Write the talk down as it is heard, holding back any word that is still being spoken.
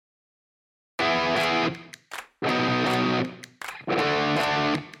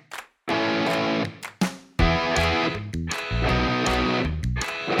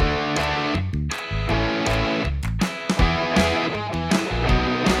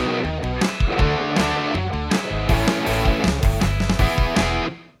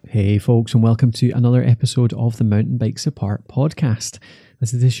Hey folks, and welcome to another episode of the Mountain Bikes Apart podcast.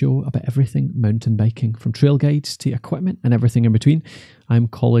 This is the show about everything mountain biking, from trail guides to equipment and everything in between. I'm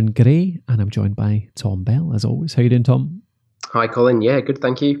Colin Gray and I'm joined by Tom Bell, as always. How you doing, Tom? Hi Colin, yeah, good,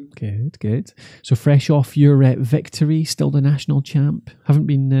 thank you. Good. So fresh off your victory, still the national champ. Haven't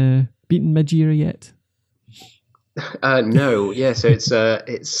been beaten mid-year yet? No, yeah, so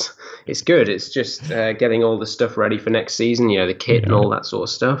it's good. It's just getting all the stuff ready for next season, the kit and all that sort of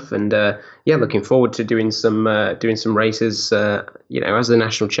stuff, and looking forward to doing some races, as the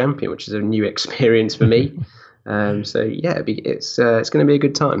national champion, which is a new experience for me. It's going to be a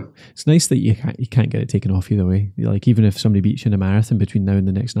good time. It's nice that you can't get it taken off either way. Like, even if somebody beats you in a marathon between now and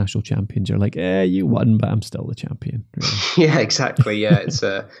the next national champions, you're like, you won, but I'm still the champion. Really. Yeah, exactly. Yeah, it's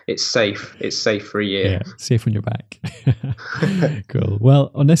safe. It's safe for a year. Yeah, safe when you're back. Cool. Well,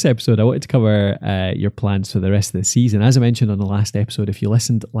 on this episode, I wanted to cover your plans for the rest of the season. As I mentioned on the last episode, if you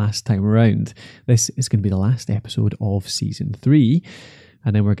listened last time around, this is going to be the last episode of season 3.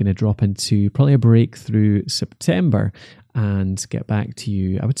 And then we're going to drop into probably a break through September and get back to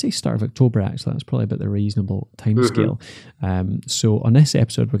you, I would say start of October, actually. That's probably about the reasonable time scale. So on this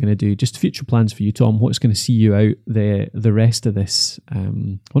episode, we're going to do just future plans for you, Tom. What's going to see you out the rest of this,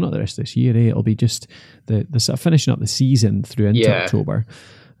 not the rest of this year, It'll be just the sort of finishing up the season through into October.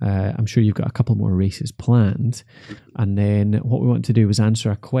 I'm sure you've got a couple more races planned. And then what we want to do was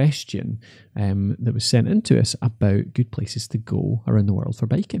answer a question that was sent in to us about good places to go around the world for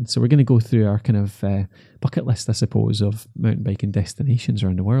biking. So we're going to go through our kind of bucket list, I suppose, of mountain biking destinations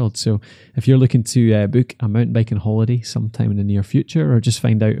around the world. So if you're looking to book a mountain biking holiday sometime in the near future, or just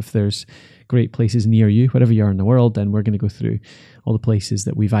find out if there's great places near you, wherever you are in the world, then we're going to go through all the places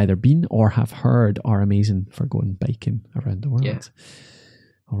that we've either been or have heard are amazing for going biking around the world. Yeah.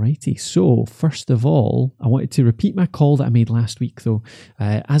 Alrighty, so first of all, I wanted to repeat my call that I made last week, though.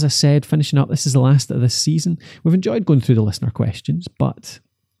 As I said, finishing up, this is the last of this season. We've enjoyed going through the listener questions, but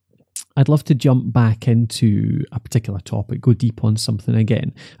I'd love to jump back into a particular topic, go deep on something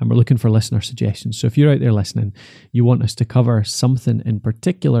again, and we're looking for listener suggestions. So if you're out there listening, you want us to cover something in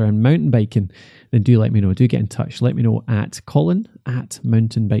particular in mountain biking, then do let me know. Do get in touch. Let me know at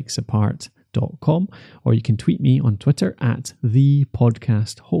colin@mountainbikesapart.com, or you can tweet me on Twitter at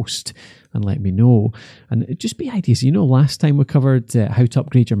 @thepodcasthost and let me know. And it'd just be ideas. Last time we covered how to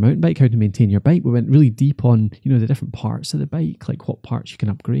upgrade your mountain bike, how to maintain your bike. We went really deep on the different parts of the bike, like what parts you can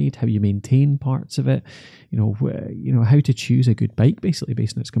upgrade, how you maintain parts of it, how to choose a good bike, basically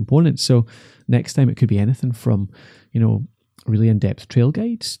based on its components. So next time it could be anything from really in-depth trail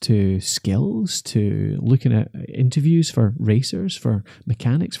guides to skills to looking at interviews for racers, for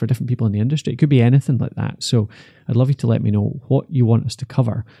mechanics, for different people in the industry. It could be anything like that. So I'd love you to let me know what you want us to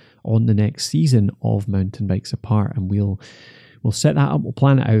cover on the next season of Mountain Bikes Apart, and we'll set that up, we'll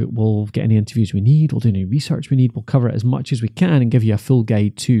plan it out, we'll get any interviews we need, we'll do any research we need, we'll cover it as much as we can and give you a full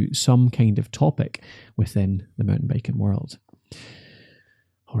guide to some kind of topic within the mountain biking world.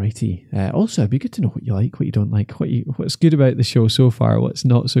 Alrighty. Also, it'd be good to know what you like, what you don't like, what's good about the show so far, what's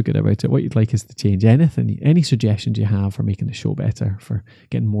not so good about it, what you'd like us to change, anything, any suggestions you have for making the show better, for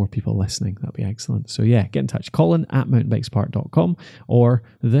getting more people listening. That'd be excellent. So yeah, get in touch. Colin@mountainbikesapart.com or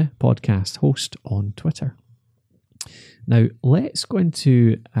the podcast host on Twitter. Now, let's go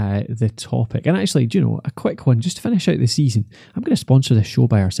into the topic. And actually, a quick one, just to finish out the season. I'm going to sponsor this show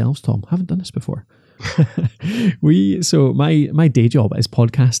by ourselves, Tom. Haven't done this before. So my day job is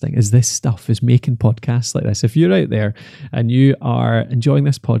podcasting, is this stuff, is making podcasts like this. If you're out there and you are enjoying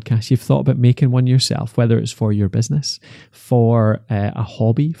this podcast, you've thought about making one yourself, whether it's for your business, for a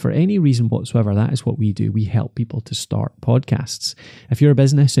hobby, for any reason whatsoever, that is what we do. We help people to start podcasts. If you're a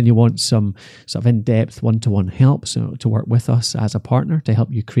business and you want some sort of in-depth one-to-one help, so to work with us as a partner to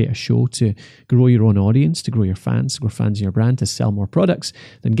help you create a show, to grow your own audience, to grow your fans, to grow fans in your brand, to sell more products,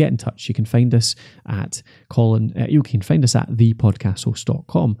 then get in touch. You can find us at you can find us at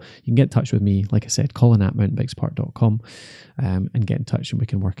thepodcasthost.com. You can get in touch with me, like I said, Colin@mountainbikesapart.com, and get in touch and we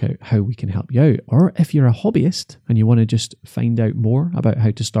can work out how we can help you out. Or if you're a hobbyist and you want to just find out more about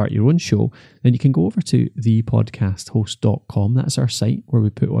how to start your own show, then you can go over to thepodcasthost.com. That's our site where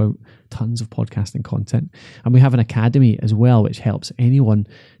we put out tons of podcasting content. And we have an academy as well, which helps anyone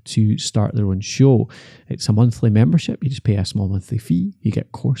to start their own show. It's a monthly membership. You just pay a small monthly fee. You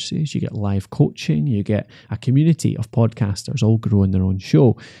get courses, you get live coaching, you get a community of podcasters all growing their own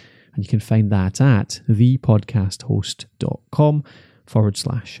show. And you can find that at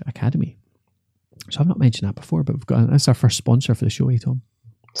thepodcasthost.com/academy. So I've not mentioned that before, but that's our first sponsor for the show, Tom.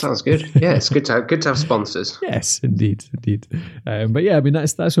 Sounds good. Yeah, it's good to have sponsors. Yes, indeed. But yeah, I mean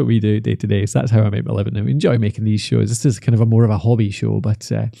that's what we do day to day. So that's how I make my living. I enjoy making these shows. This is kind of more of a hobby show, but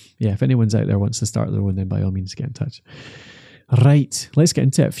yeah, if anyone's out there wants to start their own, then by all means get in touch. Right, let's get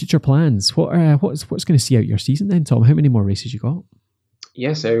into it. Future plans. What's going to see out your season then, Tom? How many more races you got?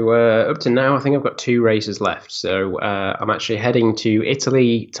 Yeah, so up to now, I think I've got 2 races left. So I'm actually heading to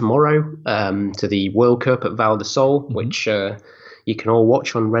Italy tomorrow to the World Cup at Val di Sole, which you can all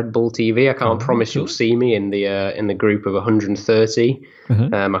watch on Red Bull TV. I can't promise you'll see me in the group of 130.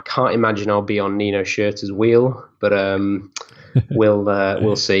 I can't imagine I'll be on Nino Schurter's wheel, but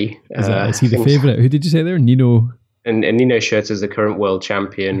we'll see. Is he the favourite? Who did you say there? Nino. And Nino Schurter is the current world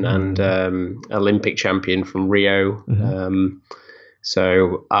champion and Olympic champion from Rio.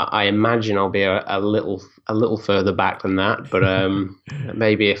 So I imagine I'll be a little further back than that. But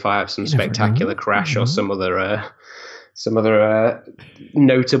maybe if I have some spectacular crash or some other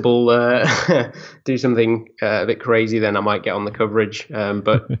notable do something a bit crazy, then I might get on the coverage.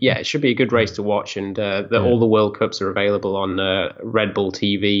 But yeah, it should be a good race to watch, and all the World Cups are available on Red Bull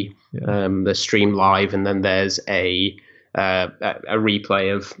TV. They're streamed live, and then there's a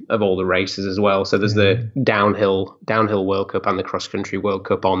replay of all the races as well. So there's the downhill World Cup and the cross country World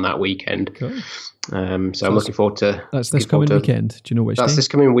Cup on that weekend. Cool. So I'm looking forward to. That's this coming weekend. Do you know which? That's day? This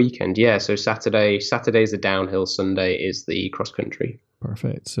coming weekend. Yeah. So Saturday's the downhill. Sunday is the cross country.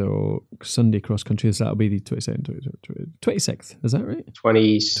 Perfect. So Sunday cross country, so that'll be the 26th. Is that right?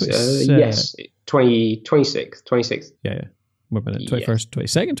 26th. Yeah. What about it? 21st,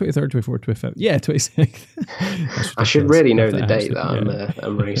 22nd, 23rd, 24th, 25th. Yeah, 26th. I should really know the date that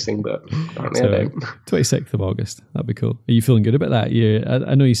I'm racing, but apparently I don't. 26th of August. That'd be cool. Are you feeling good about that?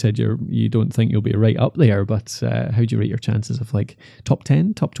 I know you said you don't think you'll be right up there, but how do you rate your chances of like top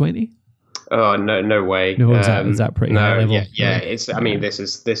 10, top 20? Oh no way! No, is that pretty high level? Yeah. It's. I mean, this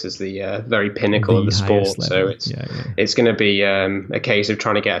is the very pinnacle of the sport. Level. So it's going to be a case of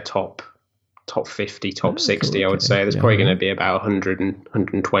trying to get a top 50, top 60. Cool, I would say there's probably going to be about 100 and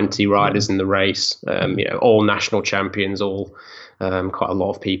 120 riders in the race. All national champions, all quite a lot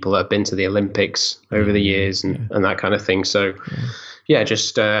of people that have been to the Olympics over the years and that kind of thing. So. Yeah,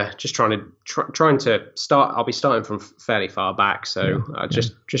 just trying to start. I'll be starting from fairly far back, so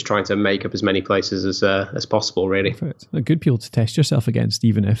just trying to make up as many places as possible. Really, perfect. A good people to test yourself against,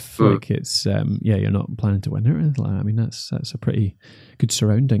 even if like it's you're not planning to win it or anything like that. I mean, that's a pretty good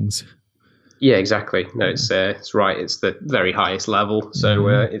surroundings. Yeah, exactly. No, it's right. It's the very highest level, so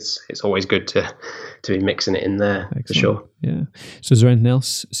it's always good to be mixing it in there. Excellent. For sure. Yeah. So, is there anything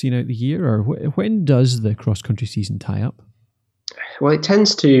else seen out the year, or when does the cross country season tie up? Well, it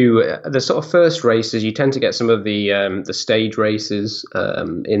tends to the sort of first races. You tend to get some of the stage races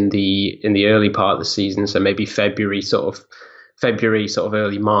in the early part of the season. So maybe February, sort of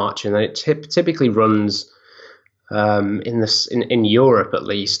early March, and then it typically runs in Europe at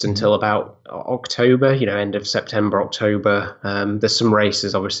least until about October. End of September, October. There's some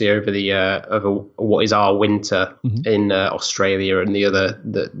races obviously over over what is our winter in Australia and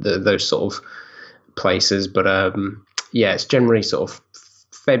those sort of places, but. It's generally sort of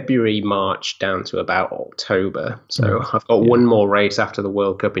February, March down to about October. So I've got one more race after the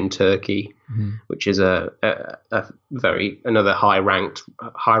World Cup in Turkey, which is another high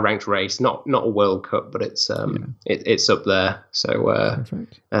ranked race. Not a World Cup, but it's it's up there. So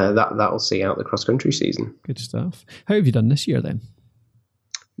that'll see out the cross country season. Good stuff. How have you done this year then?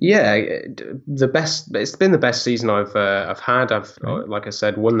 Yeah, it's been the best season I've had. I've like I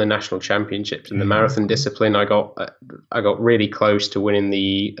said, won the national championships in the marathon discipline. I got really close to winning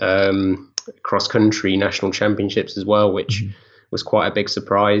the cross country national championships as well, which was quite a big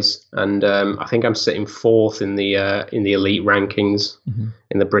surprise. And I think I'm sitting 4th in the elite rankings,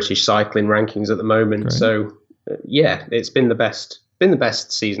 in the British cycling rankings at the moment. Great. So it's been the best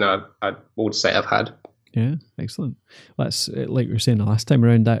season I would say I've had. Yeah, excellent. Well, that's like we were saying the last time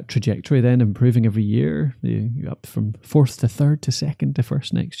around, that trajectory then improving every year. You're up from 4th to 3rd to 2nd to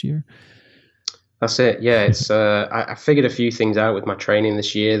 1st next year. That's it. Yeah, it's. I figured a few things out with my training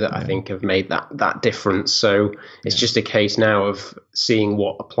this year that I think have made that difference. So it's just a case now of seeing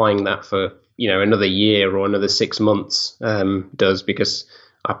what applying that for another year or another 6 months does, because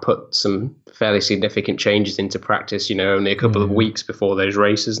I put some fairly significant changes into practice. Only a couple of weeks before those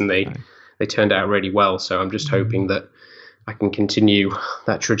races, and they turned out really well. So I'm just hoping that I can continue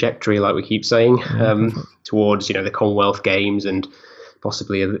that trajectory, like we keep saying, towards the Commonwealth Games and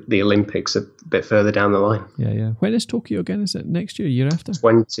possibly the Olympics a bit further down the line. Yeah. When is Tokyo again? Is it next year, year after?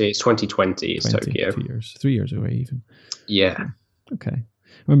 It's 2020 is Tokyo. 3 years away even. Yeah. Okay.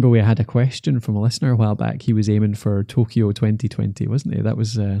 remember we had a question from a listener a while back. He was aiming for Tokyo 2020, wasn't he? That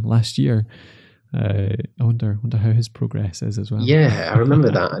was last year. I wonder how his progress is as well. Yeah, I remember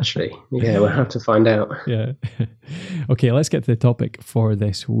that actually. Yeah, we'll have to find out. Yeah. Okay, let's get to the topic for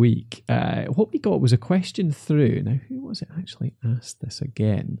this week. What we got was a question through. Now, who was it actually asked this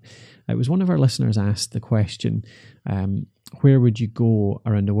again? It was one of our listeners asked the question, where would you go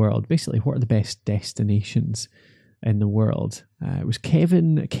around the world? Basically, what are the best destinations in the world? It was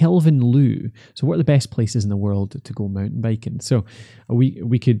Kelvin Liu. So what are the best places in the world to go mountain biking? So we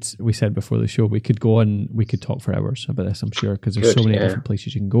said before the show, we could go on, we could talk for hours about this, I'm sure, because there's so many different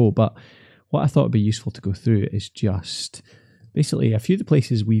places you can go. But what I thought would be useful to go through is just basically a few of the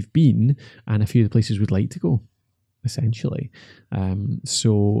places we've been and a few of the places we'd like to go, essentially.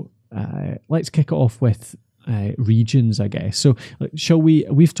 So let's kick it off with regions, I guess. So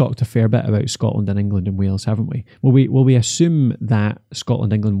we've talked a fair bit about Scotland and England and Wales, haven't we? Will we assume that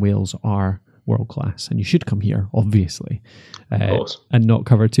Scotland, England, Wales are world class, and you should come here, obviously, and not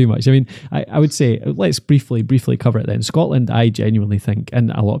cover too much. I mean, I would say let's briefly cover it then. Scotland, I genuinely think,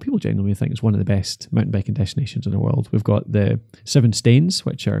 and a lot of people genuinely think, is one of the best mountain biking destinations in the world. We've got the 7 Stains,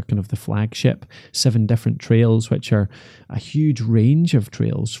 which are kind of the flagship, 7 different trails, which are a huge range of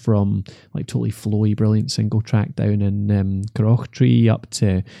trails from like totally flowy, brilliant single track down in Carrochtree up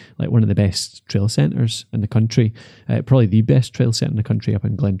to like one of the best trail centres in the country, probably the best trail centre in the country up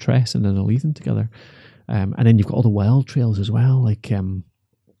in Glentress and in Leithen together. And then you've got all the wild trails as well, like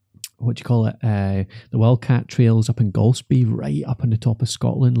what do you call it? The Wildcat Trails up in Golspie, right up on the top of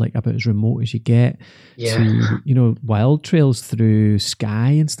Scotland, like about as remote as you get. Yeah. To, wild trails through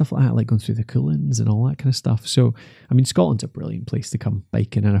Skye and stuff like that, like going through the Cuillins and all that kind of stuff. So, I mean, Scotland's a brilliant place to come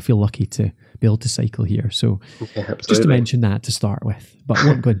biking, and I feel lucky to be able to cycle here. So, just to mention that to start with, but I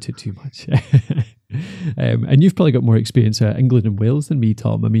won't go into too much. And you've probably got more experience at England and Wales than me,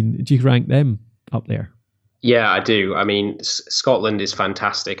 Tom. I mean, do you rank them up there? Yeah, I do. I mean, Scotland is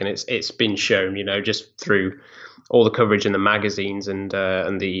fantastic, and it's been shown, just through all the coverage in the magazines and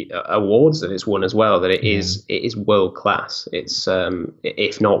the awards that it's won as well, that it is world class. It's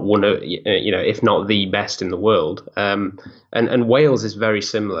if not one of if not the best in the world. And Wales is very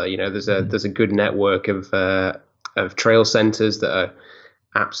similar. There's a good network of trail centres that are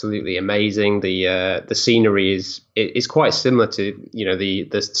absolutely amazing. The scenery is quite similar to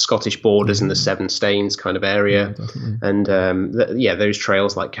the Scottish borders and the 7 Stains kind of area, and those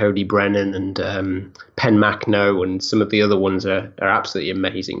trails like Cody Brennan and Penmachno and some of the other ones are absolutely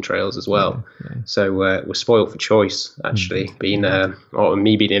amazing trails as well. So we're spoiled for choice, actually, being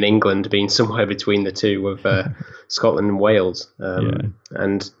me being in England, being somewhere between the two of Scotland and Wales.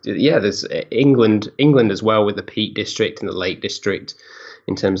 And there's England as well, with the Peak District and the Lake District.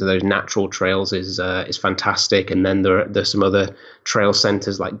 In terms of those natural trails is fantastic, and then there's some other trail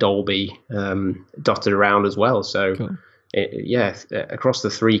centres like Dalby dotted around as well. So, across the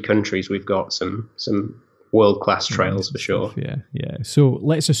 3 countries we've got some world-class trails for sure. Yeah. So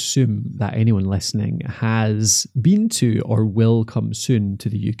let's assume that anyone listening has been to or will come soon to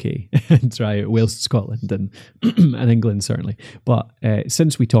the UK and try out Wales, Scotland, and England certainly. But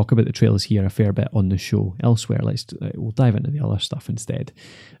since we talk about the trails here a fair bit on the show elsewhere, we'll dive into the other stuff instead.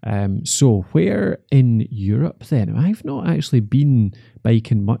 So where in Europe then? I've not actually been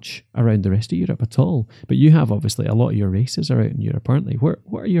biking much around the rest of Europe at all, but you have. Obviously a lot of your races are out in Europe, aren't they? What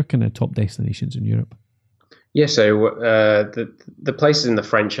are your kind of top destinations in Europe? Yeah, so the places in the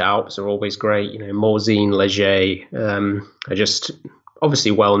French Alps are always great. Morzine, Léger are just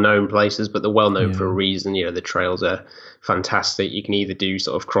obviously well-known places, but they're well-known for a reason. The trails are fantastic. You can either do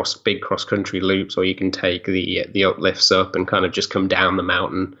sort of big cross-country loops, or you can take the uplifts up and kind of just come down the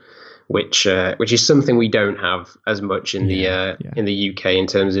mountain, which is something we don't have as much in the UK in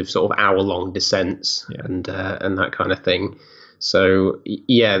terms of sort of hour-long descents and that kind of thing. So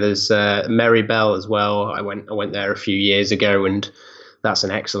there's Meribel as well. I went there a few years ago, and that's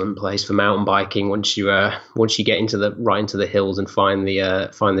an excellent place for mountain biking once you get into the hills and find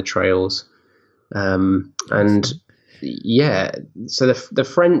the trails. So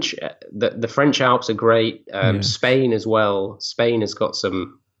the French Alps are great. Spain as well. Spain has got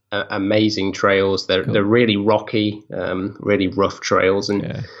some amazing trails. They're really rocky, really rough trails,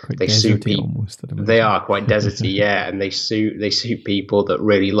 and they suit people. They are quite deserty, and they suit people that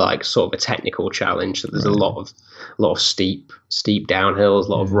really like sort of a technical challenge. So there's a lot of steep downhills,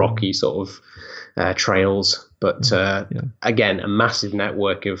 a lot of rocky sort of trails, but again, a massive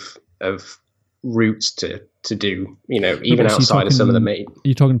network of routes to do. Even outside of some of the main. Are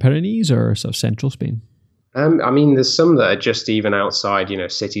you talking Pyrenees or sort of central Spain? I mean, there's some that are just even outside,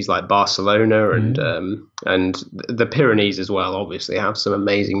 cities like Barcelona and the Pyrenees as well. Obviously, have some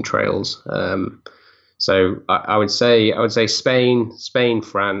amazing trails. So I would say Spain,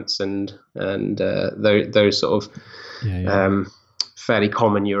 France, and those sort of fairly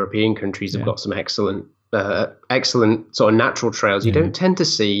common European countries have got some excellent sort of natural trails. You don't tend to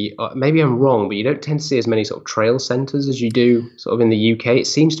see, maybe I'm wrong, but you don't tend to see as many sort of trail centres as you do sort of in the UK. It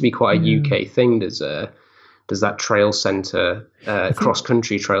seems to be quite a UK thing. There's that trail centre,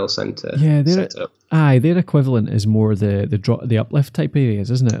 cross-country trail centre. Yeah, their equivalent is more the uplift type areas,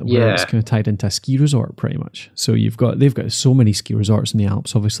 isn't it? Where it's kind of tied into a ski resort pretty much. So they've got so many ski resorts in the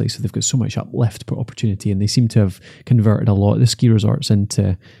Alps, obviously, so they've got so much uplift opportunity, and they seem to have converted a lot of the ski resorts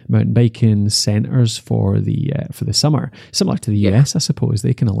into mountain biking centres for the summer, similar to the US, I suppose.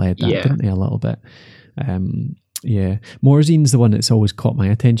 They kind of led that, didn't they, a little bit? Yeah, Morzine's the one that's always caught my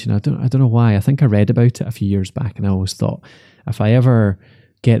attention. I don't know why. I think I read about it a few years back, and I always thought if I ever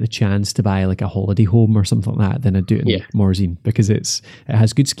get the chance to buy like a holiday home or something like that, then I'd do it in Morzine, because it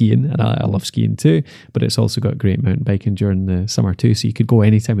has good skiing, and I love skiing too, but it's also got great mountain biking during the summer too, so you could go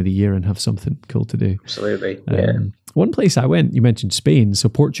any time of the year and have something cool to do. Absolutely, One place I went, you mentioned Spain, so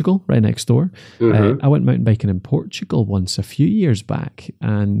Portugal, right next door. I went mountain biking in Portugal once a few years back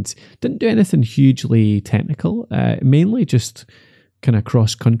and didn't do anything hugely technical, mainly just kind of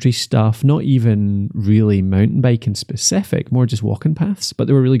cross-country stuff, not even really mountain biking specific, more just walking paths, but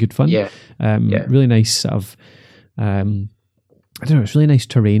they were really good fun. Really nice sort of, it's really nice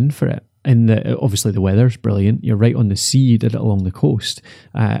terrain for it. And obviously the weather's brilliant. You're right on the sea, you did it along the coast,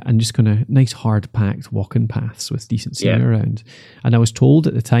 and just kind of nice hard-packed walking paths with decent scenery around. And I was told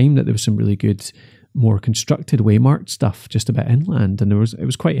at the time that there was some really good, more constructed waymarked stuff just a bit inland, and it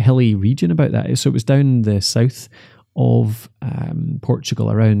was quite a hilly region about that. So it was down the south of Portugal,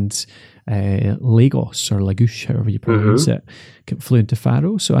 around Lagos or Lagos, however you pronounce it, flew into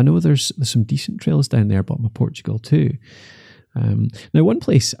Faro. So I know there's some decent trails down there, bottom of Portugal too. Now, one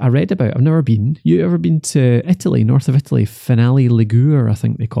place I read about, I've never been. You ever been to Italy, north of Italy, Finale Ligure, I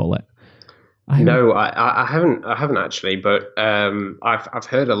think they call it? I haven't actually, but I've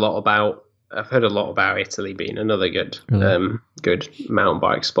heard a lot about Italy being another good mountain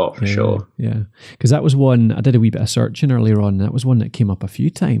bike spot for sure. Yeah, because that was one I did a wee bit of searching earlier on. And that was one that came up a few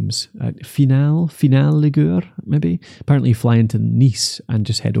times. Finale Ligure, maybe. Apparently, you fly into Nice and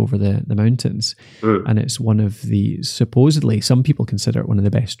just head over the mountains, and it's one of the, supposedly some people consider it one of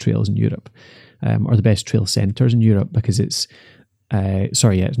the best trails in Europe, or the best trail centres in Europe, because it's.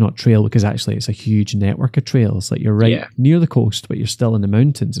 It's not trail, because actually it's a huge network of trails. Like you're right near the coast, but you're still in the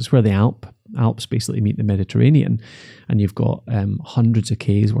mountains. It's where the Alps basically meet the Mediterranean, and you've got hundreds of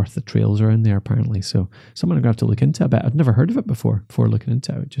Ks worth of trails around there apparently. So someone I'm going to have to look into a bit. I'd never heard of it before looking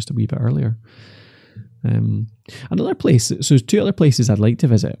into it just a wee bit earlier. Another place, so there's two other places I'd like to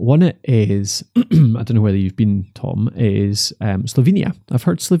visit. One is, I don't know whether you've been, Tom, is Slovenia. I've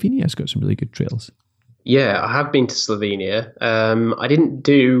heard Slovenia's got some really good trails. Yeah, I have been to Slovenia. I didn't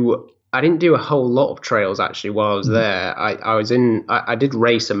do a whole lot of trails actually while I was there. I did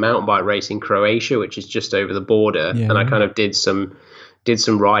race a mountain bike race in Croatia, which is just over the border, and I kind of did some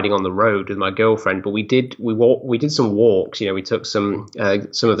riding on the road with my girlfriend. But we did some walks. We took some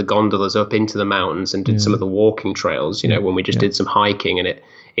of the gondolas up into the mountains and did some of the walking trails. When we just did some hiking, and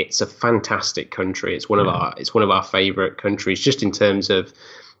it's a fantastic country. It's one of our favorite countries, just in terms of.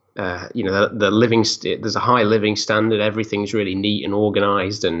 The living. There's a high living standard. Everything's really neat and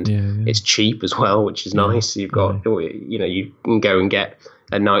organized, and it's cheap as well, which is nice. You've got, you can go and get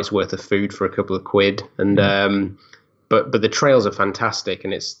a night's worth of food for a couple of quid, and but the trails are fantastic,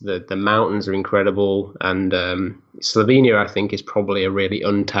 and it's the mountains are incredible, and Slovenia, I think, is probably a really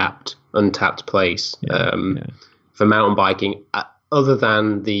untapped place for mountain biking, other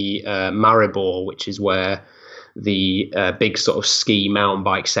than the Maribor, which is where the big sort of ski mountain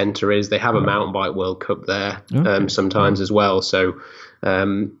bike center is. They have a mountain bike World Cup there sometimes as well. So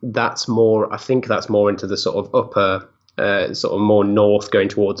that's more, I think that's more into the sort of upper, sort of more north going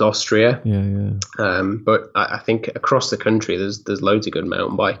towards Austria. But I think across the country there's loads of good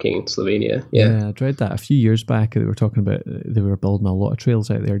mountain biking in Slovenia. Yeah, I tried that a few years back. They were talking about they were building a lot of trails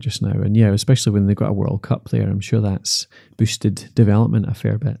out there just now, and especially when they got a World Cup there, I'm sure that's boosted development a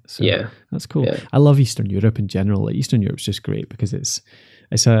fair bit. So that's cool. I love Eastern Europe in general. Like, Eastern Europe's just great because it's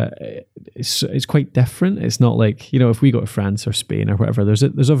quite different. It's not like, if we go to France or Spain or whatever, there's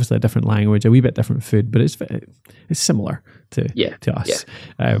obviously a different language, a wee bit different food, but it's similar. to us.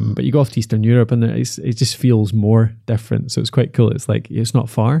 But you go off to Eastern Europe and it just feels more different. So it's quite cool. It's like, it's not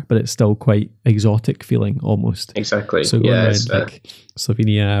far, but it's still quite exotic feeling almost. Exactly. So going around like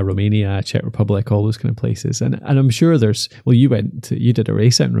Slovenia, Romania, Czech Republic, all those kind of places. And I'm sure you did a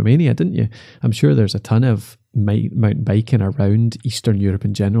race out in Romania, didn't you? I'm sure there's a ton of mountain biking around Eastern Europe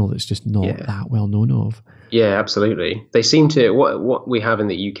in general that's just not that well known of. Yeah, absolutely. They seem to, what we have in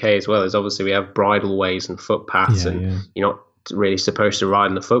the UK as well is obviously we have bridleways and footpaths, and you're not really supposed to ride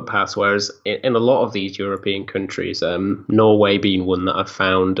on the footpaths, whereas in a lot of these European countries, Norway being one that I've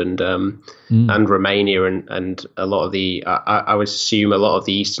found, and Romania, and a lot of the, I would assume a lot of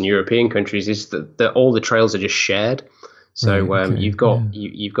the Eastern European countries, is that all the trails are just shared. So you've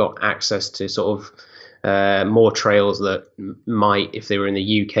got access to sort of more trails that might, if they were in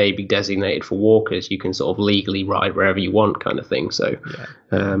the UK, be designated for walkers. You can sort of legally ride wherever you want, kind of thing. So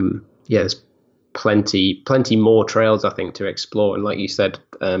there's plenty more trails, I think, to explore, and like you said,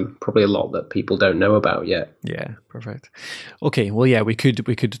 probably a lot that people don't know about yet. Yeah, perfect. Okay, well, yeah, we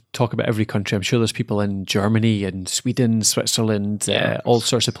could talk about every country. I'm sure there's people in Germany and Sweden, Switzerland, all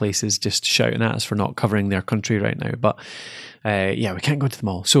sorts of places just shouting at us for not covering their country right now, but we can't go to them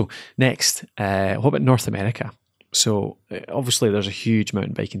all. So next, what about North America? So obviously there's a huge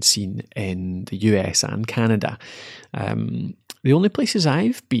mountain biking scene in the US and Canada. The only places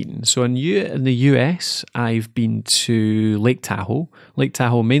I've been, so in the US, I've been to Lake Tahoe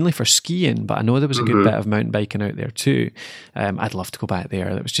mainly for skiing, but I know there was a good bit of mountain biking out there too. I'd love to go back there.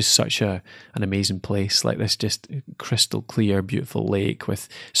 It was just such an amazing place, like this just crystal clear, beautiful lake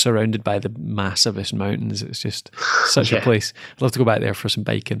surrounded by the massivest mountains. It's just such a place. I'd love to go back there for some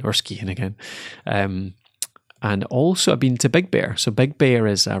biking or skiing again. And also I've been to Big Bear. So Big Bear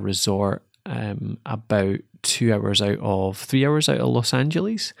is a resort about 3 hours out of Los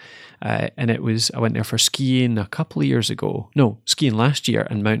Angeles. And I went there for skiing a couple of years ago. No, skiing last year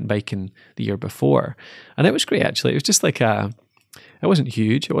and mountain biking the year before. And it was great, actually. It was just like it wasn't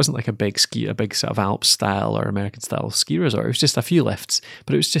huge. It wasn't like a big sort of Alps style or American style ski resort. It was just a few lifts,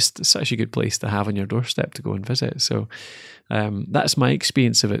 but it was just such a good place to have on your doorstep to go and visit. So that's my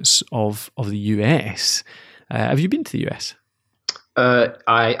experience of the US. Have you been to the US?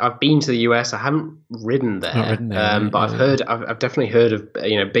 I've been to the US. I haven't ridden there, but I've definitely heard of,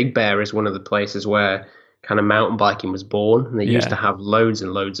 Big Bear is one of the places where kind of mountain biking was born, and they used to have loads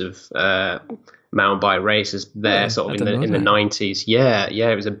and loads of mountain bike races there, sort of in the 90s. Yeah,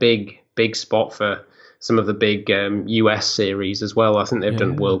 it was a big spot for some of the big US series as well. I think they've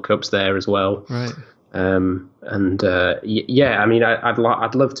done World Cups there as well. Right. I mean,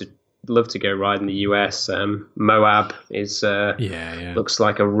 I'd love to go ride in the US. Moab is looks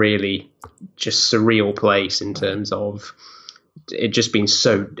like a really just surreal place in terms of it just being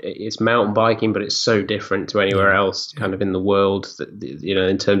it's mountain biking, but it's so different to anywhere else kind of in the world, that,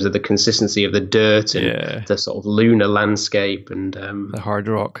 in terms of the consistency of the dirt and the sort of lunar landscape and the hard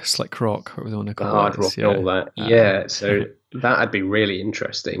rock, slick rock, what we want to call the hard rock and all that. So that'd be really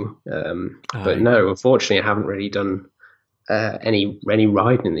interesting. But no, unfortunately I haven't really done any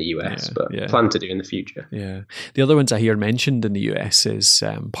riding in the US, but plan to do in the future. Yeah. The other ones I hear mentioned in the US is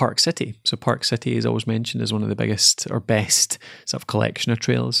Park City. So Park City is always mentioned as one of the biggest or best sort of collection of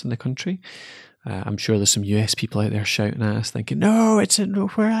trails in the country. I'm sure there's some US people out there shouting at us thinking, no, it's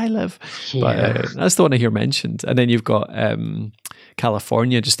where I live. But that's the one I hear mentioned. And then you've got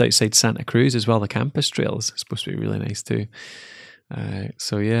California, just outside Santa Cruz as well, the campus trails. It's supposed to be really nice too.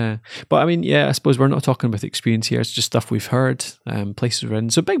 But I mean, I suppose we're not talking about experience here. It's just stuff we've heard, places we're in.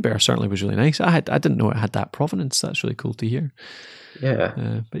 So Big Bear certainly was really nice. I didn't know it had that provenance. That's really cool to hear.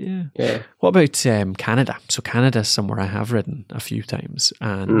 What about Canada? So Canada's somewhere I have ridden a few times,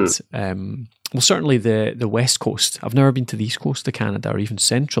 and certainly the West Coast. I've never been to the East Coast of Canada or even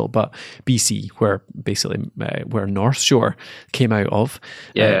Central, but BC, where North Shore came out of,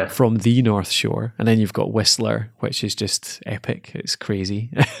 from the North Shore, and then you've got Whistler, which is just epic. It's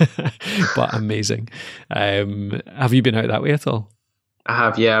crazy, but amazing. Have you been out that way at all? I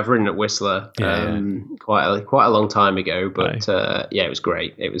have, I've ridden at Whistler quite a long time ago, but it was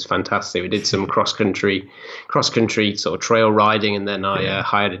great. It was fantastic. We did some cross country sort of trail riding, and then I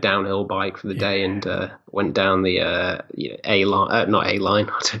hired a downhill bike for the day and went down the A line, not A line.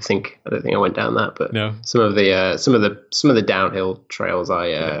 I don't think I went down that, but some of the downhill trails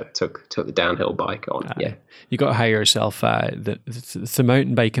I took the downhill bike on. You got to hire yourself the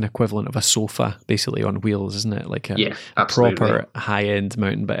mountain biking equivalent of a sofa, basically on wheels, isn't it? Like a proper high-end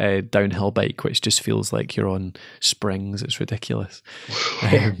mountain downhill bike, which just feels like you're on springs. It's ridiculous,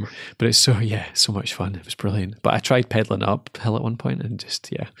 but it's so much fun. It was brilliant. But I tried pedaling uphill at one point and just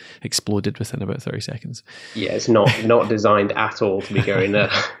exploded within about 30 seconds. Yeah, it's not designed at all to be going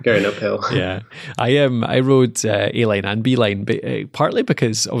uphill. Yeah, I rode A line and B line, but partly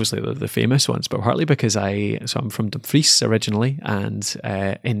because obviously they're the famous ones, but partly because I'm from Dumfries originally, and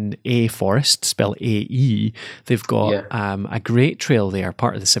in A Forest, spelled AE, they've got a great trail there,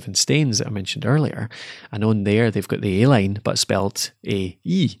 part of the Seven Stains that I mentioned earlier, and on there they've got the A line, but spelled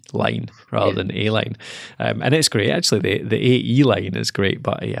AE line rather than A line, and it's great actually. The AE line is great,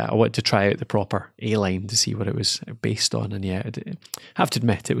 but yeah, I wanted to try out the proper A line to see what it was based on, and yeah, I have to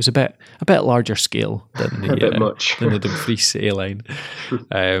admit it was a bit larger scale than the Dumfries A line,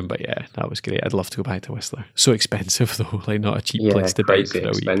 but yeah, that was great. I'd love to go back to Whistler. So expensive though, like not a cheap place to bike for a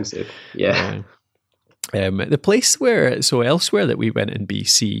week. Expensive. Yeah. The place elsewhere that we went in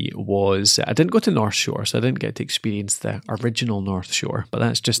BC was, I didn't go to North Shore, so I didn't get to experience the original North Shore, but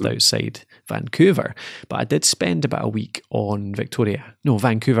that's just outside Vancouver. But I did spend about a week on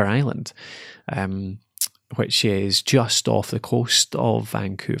Vancouver Island, which is just off the coast of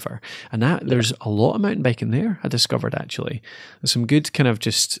Vancouver. And there's a lot of mountain biking there, I discovered actually. There's some good kind of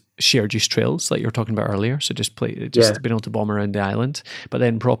just shared use trails like you were talking about earlier. So just being able to bomb around the island, but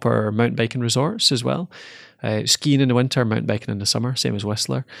then proper mountain biking resorts as well. Skiing in the winter, mountain biking in the summer, same as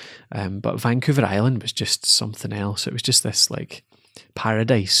Whistler. But Vancouver Island was just something else. It was just this like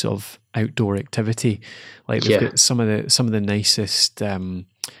paradise of outdoor activity. Like they've got some of the nicest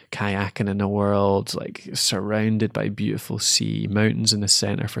kayaking in the world, like surrounded by beautiful sea, mountains in the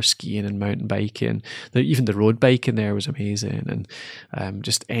centre for skiing and mountain biking. Even the road biking there was amazing, and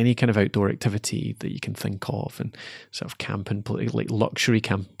just any kind of outdoor activity that you can think of, and sort of camping, like luxury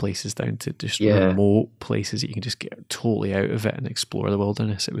camp places down to just remote places that you can just get totally out of it and explore the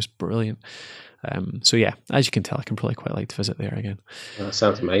wilderness. It was brilliant. So yeah, as you can tell, I can probably quite like to visit there again. That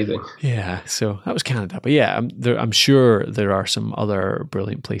sounds amazing. Yeah, so that was Canada. But yeah, I'm sure there are some other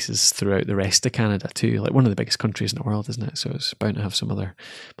brilliant places throughout the rest of Canada too. Like one of the biggest countries in the world, isn't it? So it's bound to have some other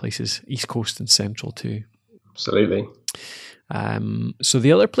places, East Coast and Central too. Absolutely. So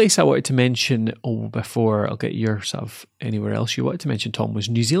the other place I wanted to mention, before I'll get your sort of anywhere else you wanted to mention, Tom, was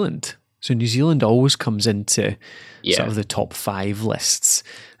New Zealand. So New Zealand always comes into sort of the top 5 lists.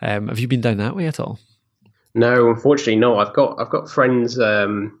 Have you been down that way at all? No, unfortunately not. I've got friends,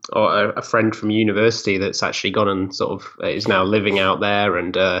 or a friend from university that's actually gone and sort of is now living out there,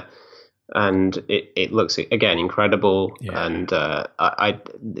 and it looks again incredible, and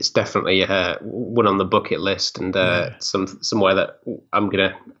it's definitely one on the bucket list, and somewhere that I'm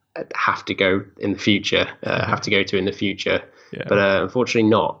gonna have to go in the future. Yeah. But unfortunately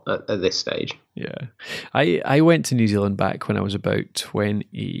not at this stage. Yeah. I went to New Zealand back when I was about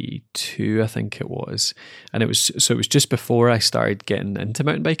 22, I think it was. And it was just before I started getting into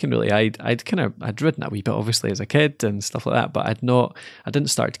mountain biking really. I'd ridden a wee bit obviously as a kid and stuff like that, but I didn't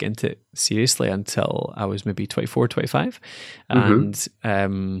start to get into it seriously until I was maybe 24, 25.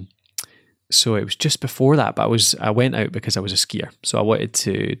 And so it was just before that, but I went out because I was a skier. So I wanted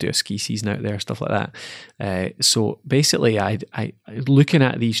to do a ski season out there, stuff like that. So basically, I looking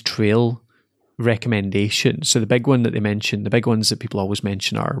at these trail recommendations. So the big one that they mention, the big ones that people always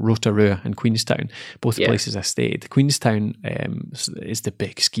mention are Rotorua and Queenstown, both places I stayed. Queenstown is the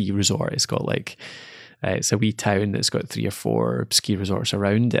big ski resort. It's got it's a wee town that's got 3 or 4 ski resorts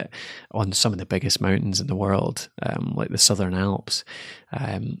around it on some of the biggest mountains in the world, like the Southern Alps.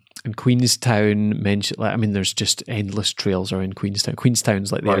 And Queenstown, there's just endless trails around Queenstown.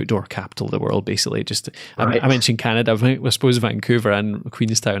 Queenstown's like the outdoor capital of the world, basically. I mentioned Canada. I suppose Vancouver and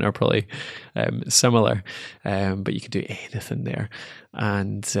Queenstown are probably similar, but you can do anything there.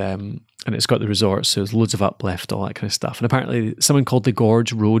 And it's got the resorts, so there's loads of uplift, all that kind of stuff. And apparently something called the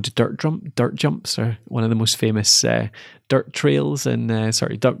Gorge Road dirt jumps are one of the most famous dirt trails and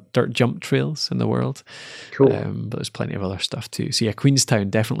dirt jump trails in the world. Cool. But there's plenty of other stuff too. So yeah, Queenstown,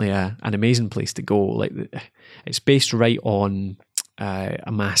 definitely an amazing place to go. Like it's based right on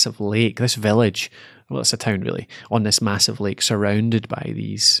a massive lake. This village, well, it's a town really, on this massive lake surrounded by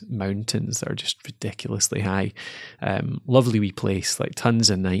these mountains that are just ridiculously high. Lovely wee place, like tons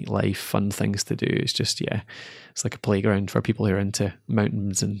of nightlife, fun things to do. It's just, it's like a playground for people who are into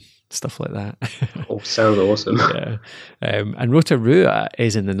mountains and stuff like that. Oh, sounds awesome. Yeah. And Rotorua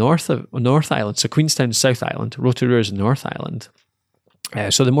is in the North Island. So Queenstown's South Island, Rotorua is North Island.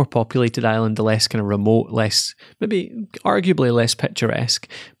 So the more populated island, the less kind of remote, maybe arguably less picturesque,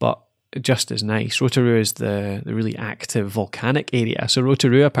 but just as nice. Rotorua is the really active volcanic area. So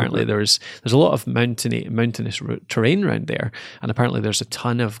Rotorua, apparently there's a lot of mountainous terrain around there, and apparently there's a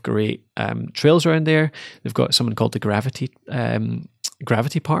ton of great trails around there. They've got something called the Gravity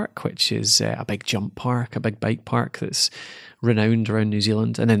Gravity Park, which is a big jump park, a big bike park that's renowned around New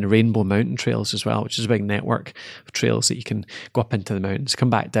Zealand, and then the Rainbow Mountain Trails as well, which is a big network of trails that you can go up into the mountains, come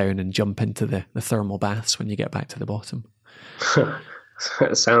back down and jump into the thermal baths when you get back to the bottom.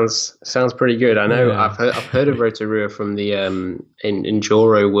 Sounds pretty good. I know. Yeah. I've heard of Rotorua from the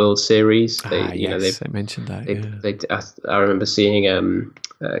Enduro World Series. I mentioned that. I remember seeing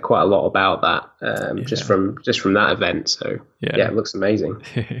quite a lot about that just from that event. So yeah, it looks amazing.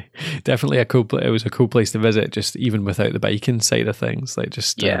 Definitely it was a cool place to visit, just even without the biking side of things. Like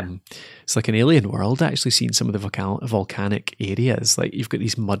it's like an alien world. Actually, seeing some of the volcanic areas, like you've got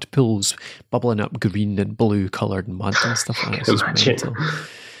these mud pools bubbling up, green and blue coloured mud and stuff like that. It's just mental.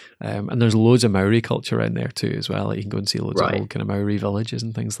 And there's loads of Maori culture around there too as well. Like you can go and see loads of old kind of Maori villages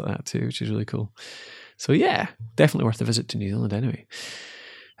and things like that too, which is really cool. So yeah, definitely worth a visit to New Zealand anyway.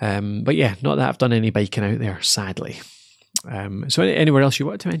 But yeah, not that I've done any biking out there, sadly. So anywhere else you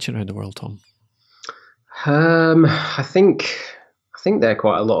wanted to mention around the world, Tom? I think there are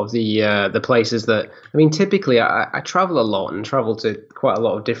quite a lot of the places that, I mean, typically I travel a lot and travel to quite a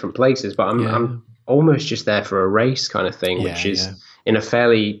lot of different places, but I'm almost just there for a race kind of thing, which is in a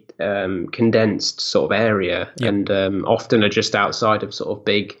fairly condensed sort of area, and often are just outside of sort of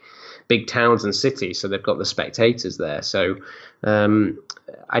big towns and cities, so they've got the spectators there. So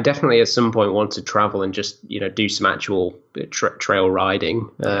I definitely at some point want to travel and just do some actual trail riding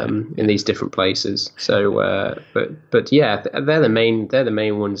in these different places. So but yeah, they're the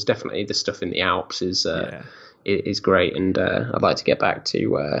main ones. Definitely the stuff in the Alps is great, and I'd like to get back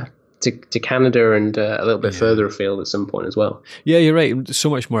to Canada and a little bit further afield at some point as well. Yeah, you're right. So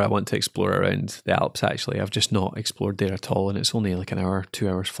much more I want to explore around the Alps, actually. I've just not explored there at all, and it's only like an hour, 2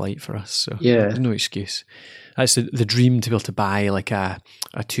 hours flight for us, so there's no excuse. That's the dream, to be able to buy like a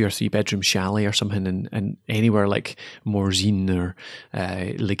 2 or 3 bedroom chalet or something in anywhere like Morzine or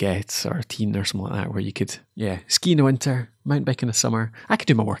Leggett or Teen or something like that, where you could ski in the winter, mountain bike in the summer. I could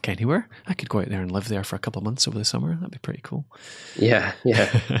do my work anywhere. I could go out there and live there for a couple of months over the summer. That'd be pretty cool. Yeah.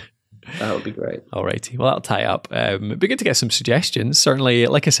 That would be great. Alrighty, well, that'll tie up. It'd be good to get some suggestions. Certainly,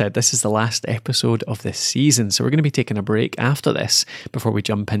 like I said, this is the last episode of this season, so we're going to be taking a break after this before we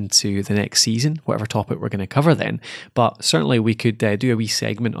jump into the next season, whatever topic we're going to cover then. But certainly we could do a wee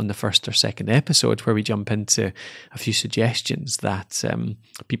segment on the first or second episode where we jump into a few suggestions that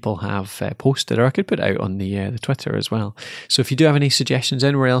people have posted, or I could put out on the Twitter as well. So if you do have any suggestions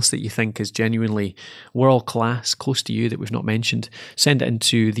anywhere else that you think is genuinely world class, close to you, that we've not mentioned, send it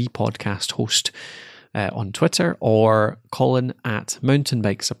into the podcast host on Twitter, or Colin at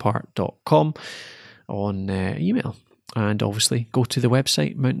mountainbikesapart.com on email. And obviously go to the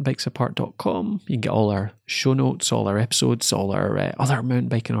website mountainbikesapart.com. You can get all our show notes, all our episodes, all our other mountain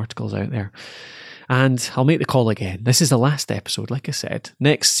biking articles out there. And I'll make the call again. This is the last episode, like I said.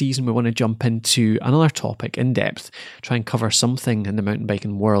 Next season, we want to jump into another topic in depth, try and cover something in the mountain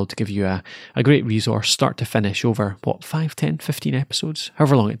biking world to give you a great resource, start to finish, over 5, 10, 15 episodes,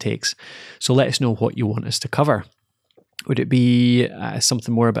 however long it takes. So let us know what you want us to cover. Would it be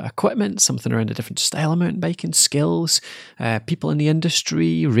something more about equipment, something around a different style of mountain biking, skills, people in the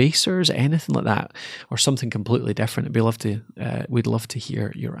industry, racers, anything like that, or something completely different? We'd love to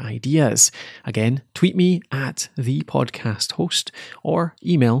hear your ideas. Again, tweet me at the podcast host or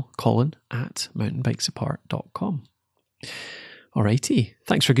email Colin at mountainbikesapart.com. Alrighty,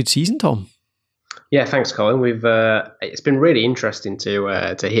 thanks for a good season, Tom. Yeah, thanks, Colin. It's been really interesting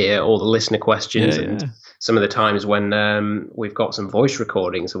to hear all the listener questions and some of the times when we've got some voice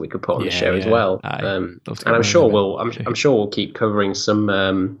recordings that we could put on the show as well. And I'm sure we'll keep covering some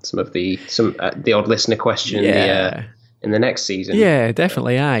of the odd listener question in the next season. Yeah,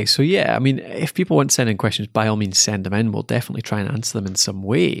 definitely. So I mean, if people want to send in questions, by all means send them in. We'll definitely try and answer them in some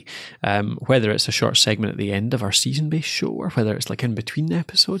way. Whether it's a short segment at the end of our season-based show, or whether it's like in between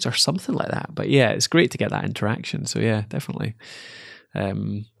episodes or something like that. But yeah, it's great to get that interaction. So yeah, definitely.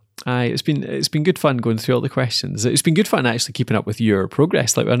 It's been good fun going through all the questions. It's been good fun actually keeping up with your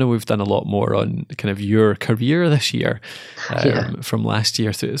progress. Like, I know we've done a lot more on kind of your career this year from last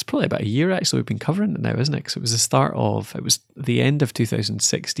year through. It's probably about a year actually we've been covering it now, isn't it? Because it was the end of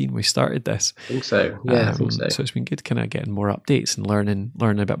 2016 we started this. I think so. Yeah, I think so. So it's been good kind of getting more updates and learning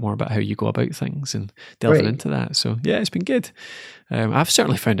a bit more about how you go about things and delving into that. So yeah, it's been good. I've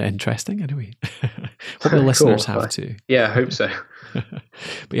certainly found it interesting anyway. Hope the listeners have too. Yeah, I hope so.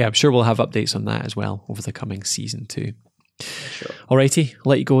 But yeah, I'm sure we'll have updates on that as well over the coming season too. Sure. Alrighty, I'll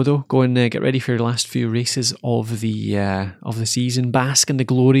let you go though. Go and get ready for your last few races of the season. Bask in the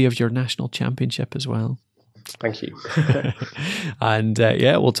glory of your national championship as well. Thank you. And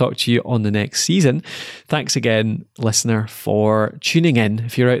we'll talk to you on the next season. Thanks again, listener, for tuning in.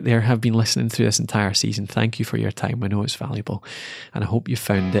 If you're out there, have been listening through this entire season, thank you for your time. I know it's valuable. And I hope you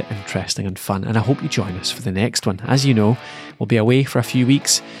found it interesting and fun. And I hope you join us for the next one. As you know, we'll be away for a few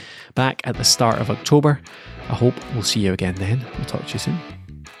weeks, back at the start of October. I hope we'll see you again then. We'll talk to you soon.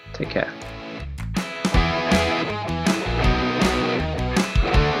 Take care.